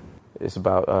 Right. It's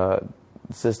about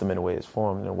the system and the way it's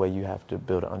formed and the way you have to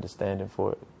build an understanding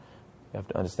for it. You have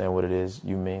to understand what it is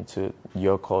you mean to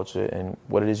your culture and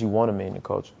what it is you want to mean to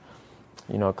culture.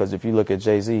 You know, because if you look at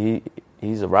Jay-Z,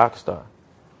 he's a rock star.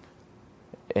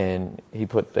 And they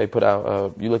put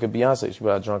out, you look at Beyonce, she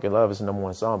put out Drunk in Love. It's the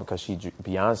 #1 song because she's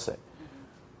Beyonce.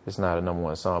 It's not a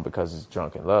 #1 song because it's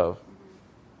Drunk in Love.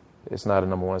 It's not a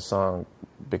 #1 song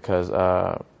because,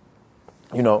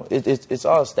 you know, it's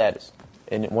all status.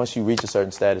 And once you reach a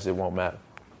certain status, it won't matter.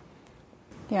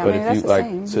 Yeah, but I mean, if you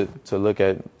that's like to look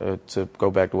at to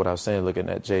go back to what I was saying, looking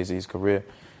at Jay-Z's career,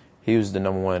 he was the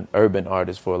 #1 urban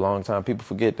artist for a long time. People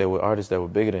forget there were artists that were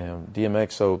bigger than him.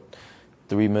 DMX sold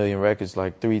 3 million records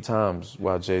like 3 times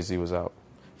while Jay-Z was out.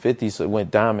 50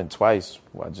 went diamond twice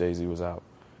while Jay-Z was out.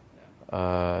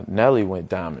 Nelly went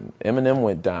diamond. Eminem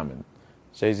went diamond.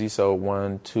 Jay-Z sold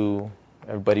 1, 2.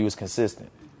 Everybody was consistent.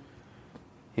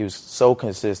 He was so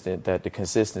consistent that the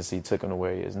consistency took him to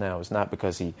where he is now. It's not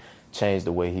because he changed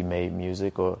the way he made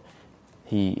music or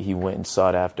he went and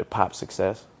sought after pop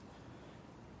success.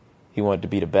 He wanted to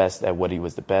be the best at what he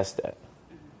was the best at.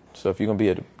 So if you're going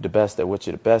to be the best at what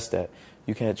you're the best at,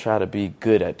 you can't try to be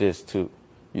good at this too.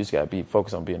 You just got to be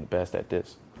focused on being the best at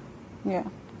this. Yeah.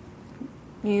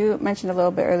 You mentioned a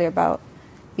little bit earlier about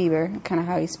Bieber, kind of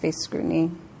how he's faced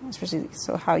scrutiny, especially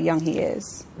so how young he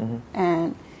is.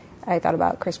 And I thought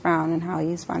about Chris Brown and how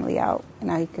he's finally out and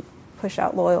how he could push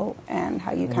out Loyal and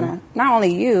how you kind of, not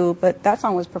only you, but that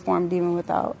song was performed even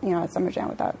without, you know, at Summer Jam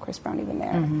without Chris Brown even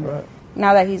there. Right.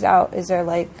 Now that he's out, is there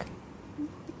like,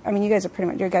 I mean, you guys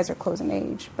are closing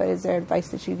age, but is there advice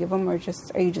that you give him or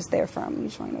just, are you just there for him? You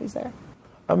just want to know he's there?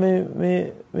 I mean,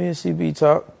 me and CB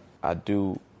talk. I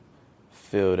do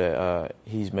feel that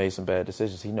he's made some bad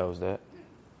decisions. He knows that.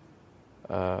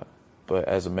 But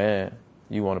as a man,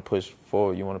 you want to push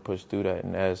forward. You want to push through that.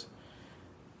 And as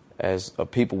a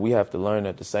people, we have to learn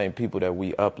that the same people that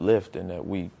we uplift and that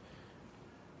we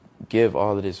give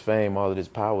all of this fame, all of this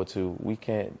power to, we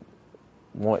can't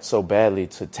want so badly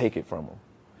to take it from them.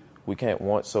 We can't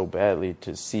want so badly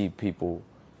to see people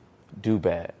do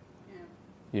bad. Yeah.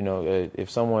 You know, if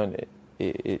someone,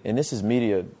 and this is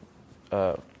media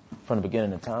from the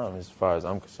beginning of time, as far as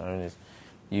I'm concerned, is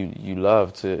you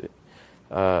love to,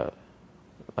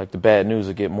 like the bad news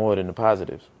will get more than the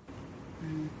positives.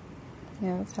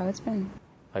 Yeah, that's how it's been.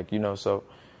 Like, you know, so,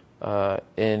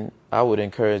 and I would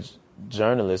encourage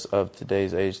journalists of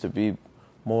today's age to be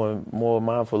more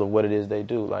mindful of what it is they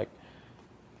do. Like,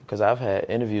 because I've had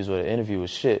interviews where the interview was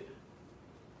shit,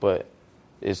 but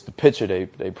it's the picture they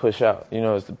push out. You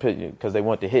know, it's the picture because they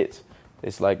want the hits.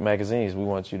 It's like magazines. We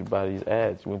want you to buy these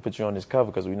ads. We put you on this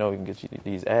cover because we know we can get you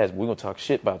these ads. We're going to talk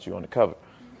shit about you on the cover.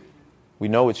 we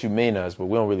know what you mean to us, but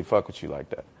we don't really fuck with you like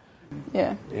that.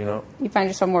 Yeah. You know? You find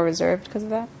yourself more reserved because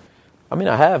of that? I mean,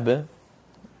 I have been.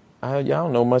 Y'all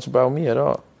don't know much about me at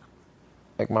all,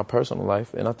 like my personal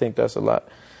life, and I think that's a lot.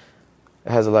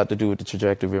 It has a lot to do with the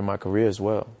trajectory of my career as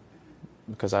well,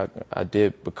 because I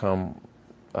did become,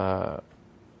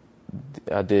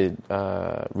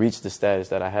 reach the status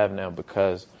that I have now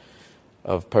because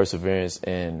of perseverance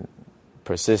and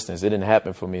persistence. It didn't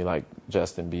happen for me like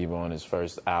Justin Bieber on his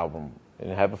first album. It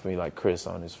didn't happen for me like Chris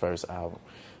on his first album.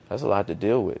 That's a lot to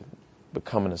deal with,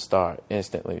 becoming a star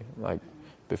instantly, like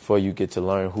before you get to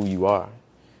learn who you are.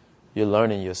 You're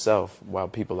learning yourself while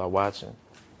people are watching.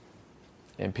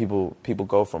 And people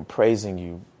go from praising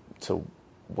you to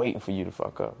waiting for you to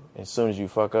fuck up. As soon as you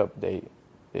fuck up, they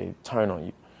turn on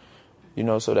you. You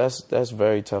know, so that's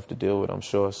very tough to deal with, I'm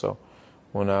sure. So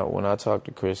when I talk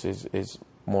to Chris, it's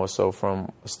more so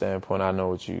from a standpoint, I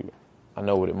know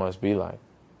what it must be like.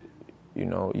 You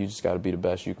know, you just got to be the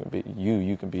best you can be.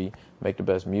 You can be, make the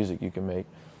best music you can make,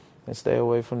 and stay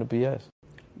away from the BS.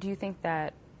 Do you think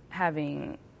that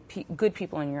having good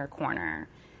people in your corner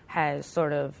has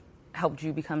sort of helped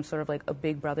you become sort of like a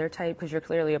big brother type? Because you're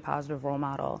clearly a positive role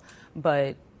model,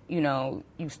 but, you know,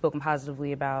 you've spoken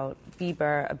positively about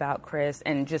Bieber, about Chris,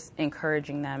 and just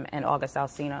encouraging them, and August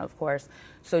Alsina, of course.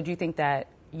 So do you think that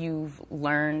you've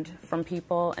learned from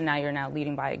people, and now you're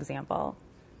leading by example?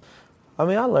 I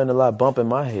mean, I learned a lot bumping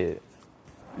my head.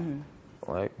 Mm-hmm.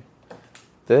 Like,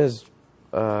 there's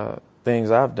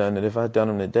things I've done that if I'd done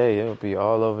them today, it would be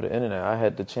all over the internet. I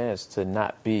had the chance to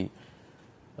not be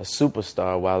a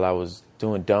superstar while I was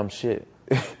doing dumb shit.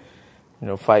 You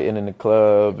know, fighting in the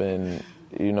club and,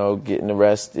 you know, getting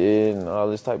arrested and all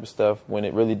this type of stuff when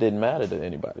it really didn't matter to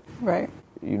anybody. Right.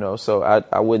 You know, so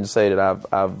I wouldn't say that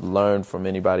I've learned from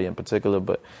anybody in particular,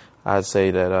 but I'd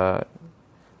say that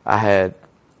I had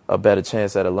a better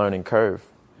chance at a learning curve.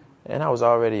 And I was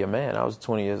already a man. I was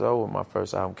 20 years old when my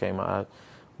first album came out.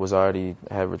 I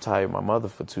had retired my mother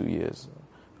for 2 years.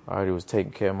 I already was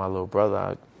taking care of my little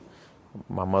brother.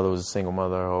 My mother was a single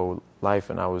mother her whole life,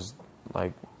 and I was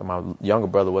like, my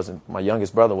youngest brother wasn't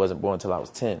born until I was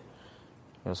 10. You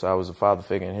know, so I was a father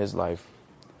figure in his life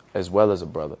as well as a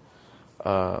brother.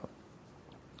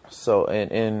 So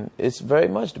it's very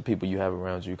much the people you have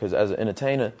around you, because as an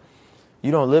entertainer,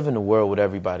 you don't live in the world with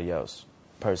everybody else,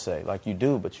 per se. Like you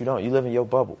do, but you don't. You live in your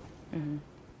bubble. Mm-hmm.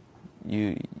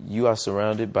 You are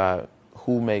surrounded by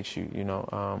who makes you, you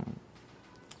know.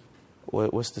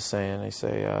 What's the saying? They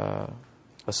say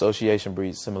association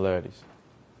breeds similarities.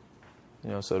 You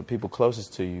know, so the people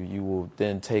closest to you, you will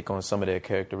then take on some of their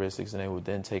characteristics, and they will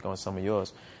then take on some of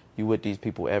yours. You with these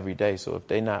people every day, so if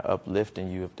they're not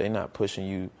uplifting you, if they're not pushing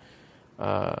you,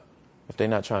 if they're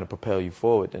not trying to propel you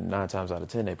forward, then 9 times out of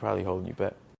 10, they're probably holding you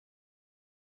back.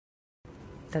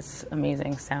 That's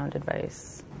amazing sound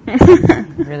advice.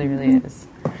 It really, really is.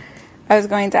 I was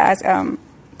going to ask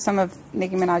some of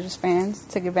Nicki Minaj's fans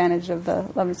took advantage of the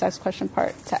Love and Sex question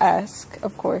part to ask,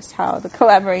 of course, how the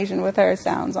collaboration with her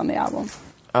sounds on the album.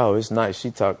 Oh, it's nice.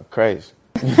 She talking crazy.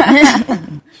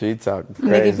 She talking crazy.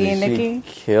 Nicki being Nicki?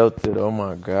 She killed it. Oh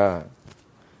my God.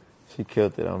 She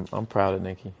killed it. I'm proud of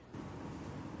Nicki.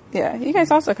 Yeah, you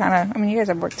guys also kind of, you guys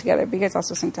have worked together, but you guys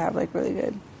also seem to have like really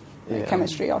good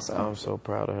chemistry also. I'm so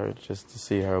proud of her just to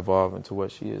see her evolve into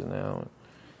what she is now.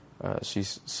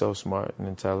 She's so smart and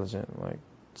intelligent, like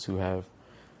to have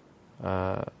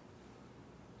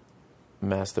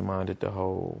masterminded the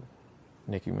whole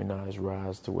Nicki Minaj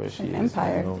rise to where she is.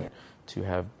 Empire. You know, to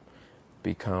have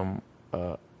become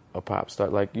a pop star.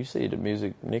 Like you see the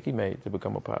music Nicki made to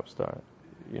become a pop star.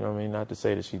 You know what I mean? Not to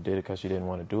say that she did it because she didn't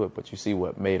want to do it, but you see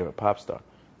what made her a pop star.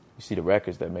 You see the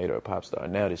records that made her a pop star.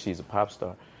 Now that she's a pop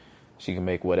star, she can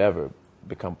make whatever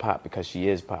become pop because she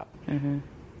is pop. Mm-hmm.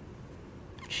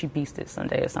 She beasted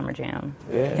Sunday at Summer Jam.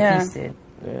 Yeah. Beasted.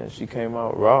 Yeah, she came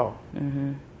out raw.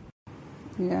 Mm-hmm.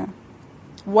 Yeah.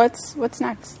 What's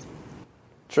next?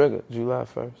 Trigga, July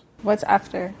 1st. What's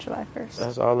after July 1st?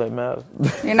 That's all that matters.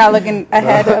 You're not looking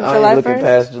ahead of July 1st? I'm looking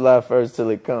past July 1st till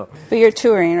it comes. But you're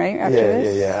touring, right, after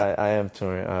this? Yeah, I am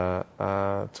touring.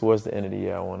 Towards the end of the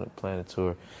year, I want to plan a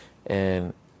tour.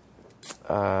 And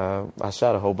I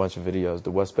shot a whole bunch of videos.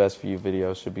 The What's Best For You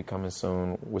video should be coming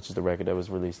soon, which is the record that was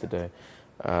released today.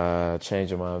 Change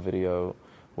Your Mind video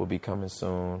will be coming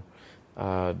soon.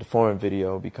 The Foreign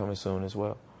video will be coming soon as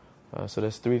well. So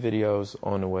there's 3 videos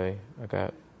on the way. I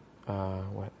got,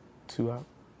 2 out?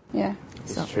 Yeah.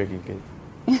 It's tricky.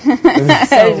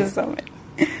 Just so many.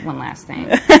 One last thing.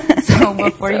 So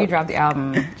before you drop the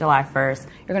album July 1st,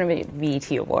 you're going to be at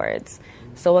BET Awards.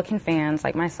 So what can fans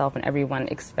like myself and everyone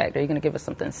expect? Are you going to give us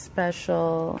something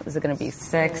special? Is it going to be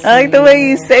sexy? I like the way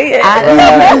you say it.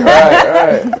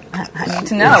 Right. I need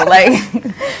to know. Like,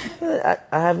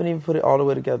 I haven't even put it all the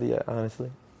way together yet, honestly.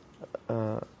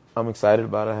 I'm excited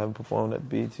about it. I haven't performed at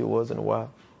BET Awards in a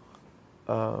while.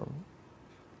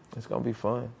 It's going to be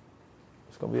fun.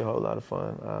 It's going to be a whole lot of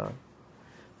fun.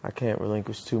 I can't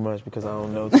relinquish too much because I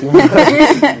don't know too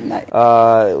much.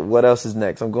 What else is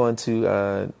next? I'm going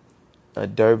to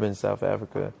Durban, South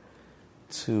Africa,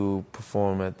 to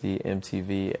perform at the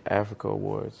MTV Africa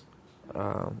Awards.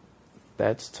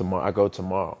 That's tomorrow. I go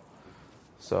tomorrow.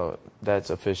 So that's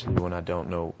officially when I don't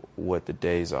know what the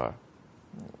days are.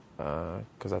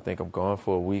 Because I think I'm gone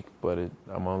for a week, but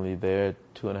I'm only there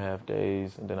 2.5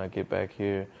 days, and then I get back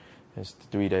here. It's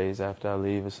 3 days after I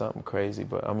leave or something crazy,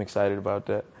 but I'm excited about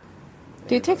that.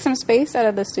 Do you take some space out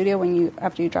of the studio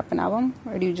after you drop an album,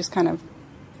 or do you just kind of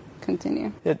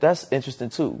continue? Yeah, that's interesting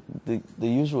too. The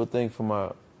usual thing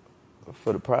for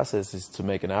the process is to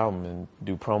make an album and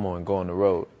do promo and go on the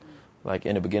road. Like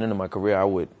in the beginning of my career, I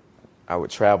would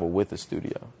travel with the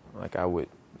studio. Like I would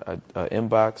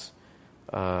inbox,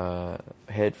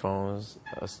 headphones,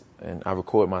 and I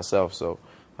record myself, so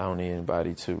I don't need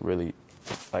anybody to really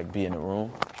like be in the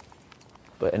room.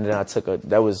 And then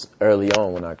that was early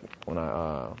on when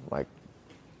I like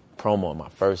promo my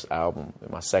first album,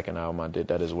 my second album. I did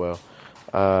that as well.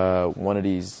 One of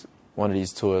these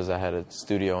tours, I had a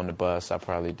studio on the bus. I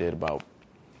probably did about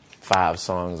 5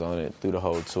 songs on it through the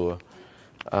whole tour.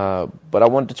 But I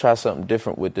wanted to try something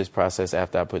different with this process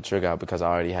after I put Trigga out, because I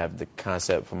already have the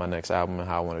concept for my next album and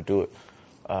how I want to do it.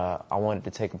 I wanted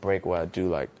to take a break where I do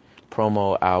like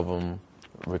promo, album,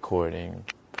 recording,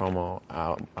 promo,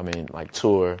 like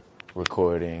tour,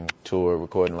 recording,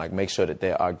 like make sure that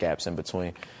there are gaps in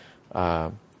between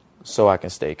so I can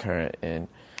stay current. And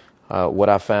what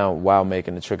I found while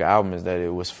making the Trigga album is that it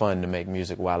was fun to make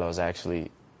music while I was actually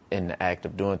in the act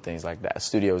of doing things like that.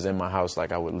 Studio was in my house.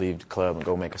 Like I would leave the club and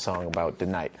go make a song about the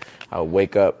night. I would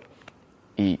wake up,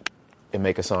 eat, and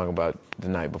make a song about the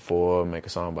night before, make a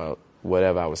song about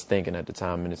whatever I was thinking at the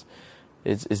time. And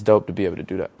it's dope to be able to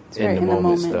do that in the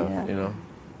moment stuff, yeah. you know?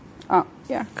 Oh,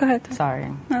 yeah, go ahead.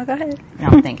 sorry. No, go ahead. No,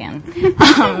 I'm thinking.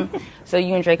 So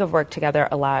you and Drake have worked together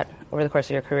a lot over the course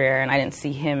of your career, and I didn't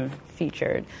see him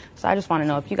featured. So I just want to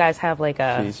know if you guys have like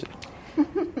a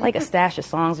stash of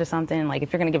songs or something. Like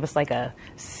if you're gonna give us like a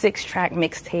 6-track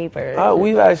mixtape or.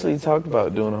 We've actually talked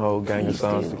about doing a whole gang of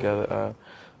songs together.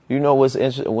 You know what's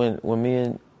interesting? When me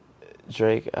and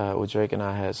Drake, Drake and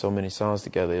I had so many songs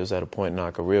together, it was at a point in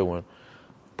our career when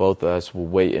both of us were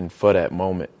waiting for that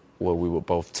moment where we would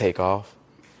both take off.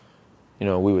 You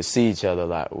know, we would see each other a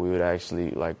lot. We would actually,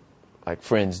 like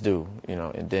friends do, you know,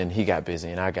 and then he got busy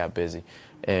and I got busy.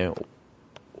 And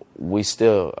we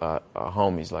still are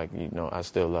homies. Like, you know, I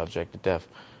still love Drake to death.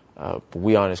 But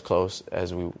we aren't as close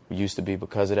as we used to be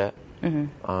because of that.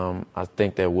 Mm-hmm. I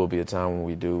think there will be a time when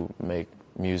we do make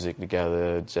music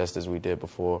together just as we did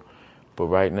before. But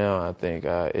right now, I think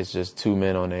it's just 2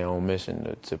 men on their own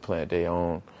mission to plant their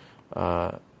own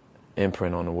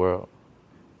imprint on the world.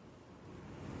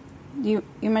 You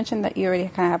mentioned that you already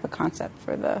kind of have a concept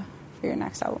for your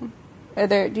next album.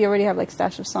 Do you already have like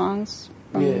stash of songs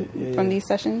from these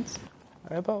sessions?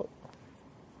 I have about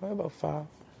 5.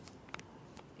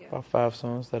 Yeah. About 5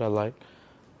 songs that I like.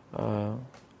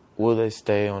 Will they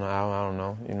stay on the album? I don't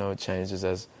know. You know, it changes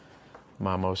as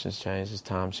my emotions change, as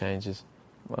time changes.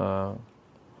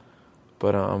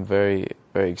 But I'm very,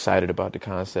 very excited about the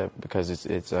concept because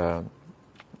it's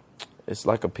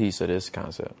like a piece of this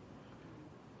concept.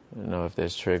 You know, if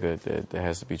there's Trigga, there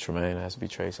has to be Tremaine, there has to be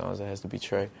Trey Songz, there has to be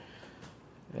Trey.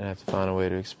 And I have to find a way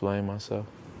to explain myself.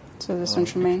 So this one,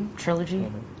 Tremaine? Trilogy?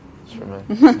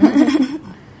 Tremaine.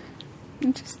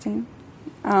 Interesting.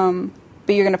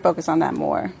 But you're going to focus on that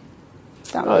more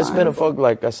down the It's line. been a focus,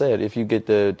 like I said, if you get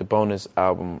the bonus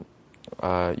album,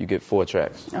 you get 4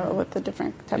 tracks. Oh, with the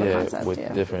different type of concept.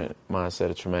 With different mindset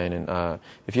of Tremaine. And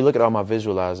if you look at all my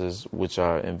visualizers,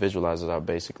 visualizers are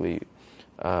basically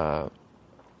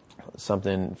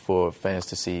something for fans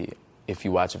to see if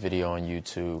you watch a video on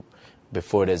YouTube,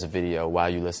 before there's a video, while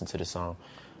you listen to the song.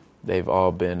 They've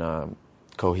all been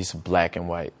cohesive black and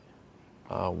white,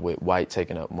 with white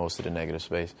taking up most of the negative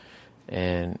space.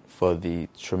 And for the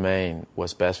Tremaine,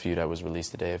 What's Best For You that was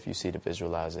released today, if you see the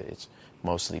visualizer, it's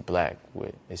mostly black,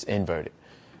 it's inverted,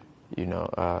 you know.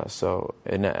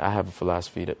 And I have a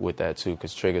philosophy with that too,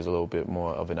 because Trigga's a little bit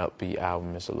more of an upbeat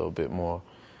album. It's a little bit more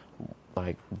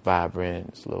like vibrant.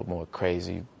 It's a little more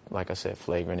crazy, like I said,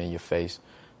 flagrant in your face.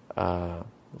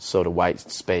 So the white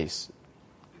space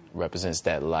represents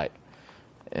that light.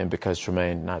 And because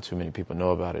Tremaine, not too many people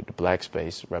know about it, the black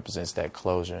space represents that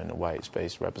closure and the white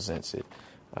space represents it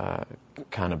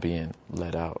kind of being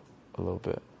let out a little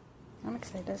bit. I'm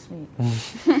excited. That's sweet.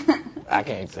 I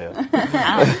can't tell.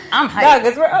 I'm hyped. Yeah,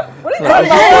 because we're up. What are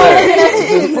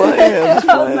you talking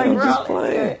about? I'm just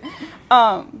playing.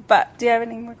 But do you have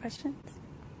any more questions?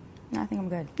 No, I think I'm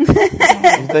good. You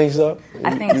think so?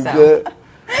 I think you so. Good?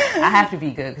 I have to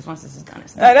be good because once this is done,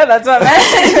 it's done. I know, that's what I'm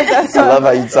asking. I love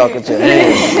how you talk with your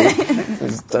hands.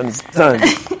 It's done. It's done.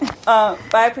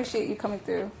 But I appreciate you coming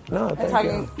through No, and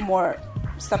talking more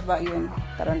stuff about you and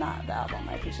that are not the album.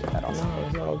 I appreciate that also. No,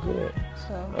 it's all good.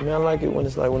 So, I mean, I like it when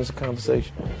it's a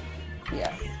conversation.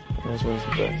 yeah. That's when it's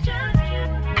the best.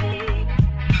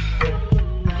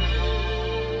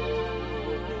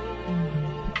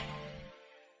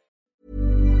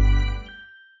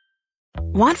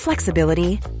 Want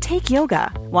flexibility? Take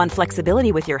yoga. Want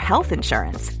flexibility with your health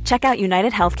insurance? Check out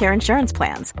United Healthcare Insurance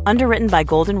Plans. Underwritten by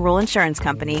Golden Rule Insurance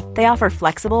Company, they offer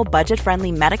flexible,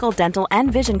 budget-friendly medical, dental,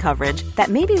 and vision coverage that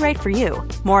may be right for you.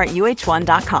 More at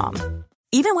uh1.com.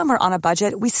 Even when we're on a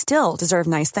budget, we still deserve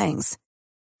nice things.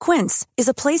 Quince is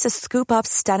a place to scoop up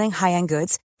stunning high-end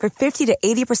goods for 50 to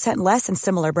 80% less than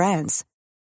similar brands.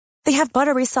 They have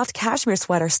buttery soft cashmere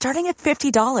sweaters starting at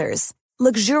 $50,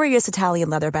 luxurious Italian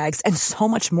leather bags, and so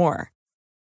much more.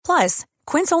 Plus,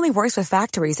 Quince only works with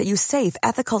factories that use safe,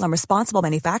 ethical, and responsible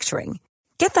manufacturing.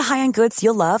 Get the high-end goods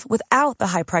you'll love without the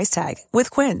high price tag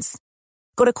with Quince.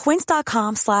 Go to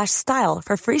quince.com/style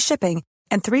for free shipping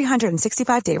and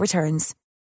 365-day returns.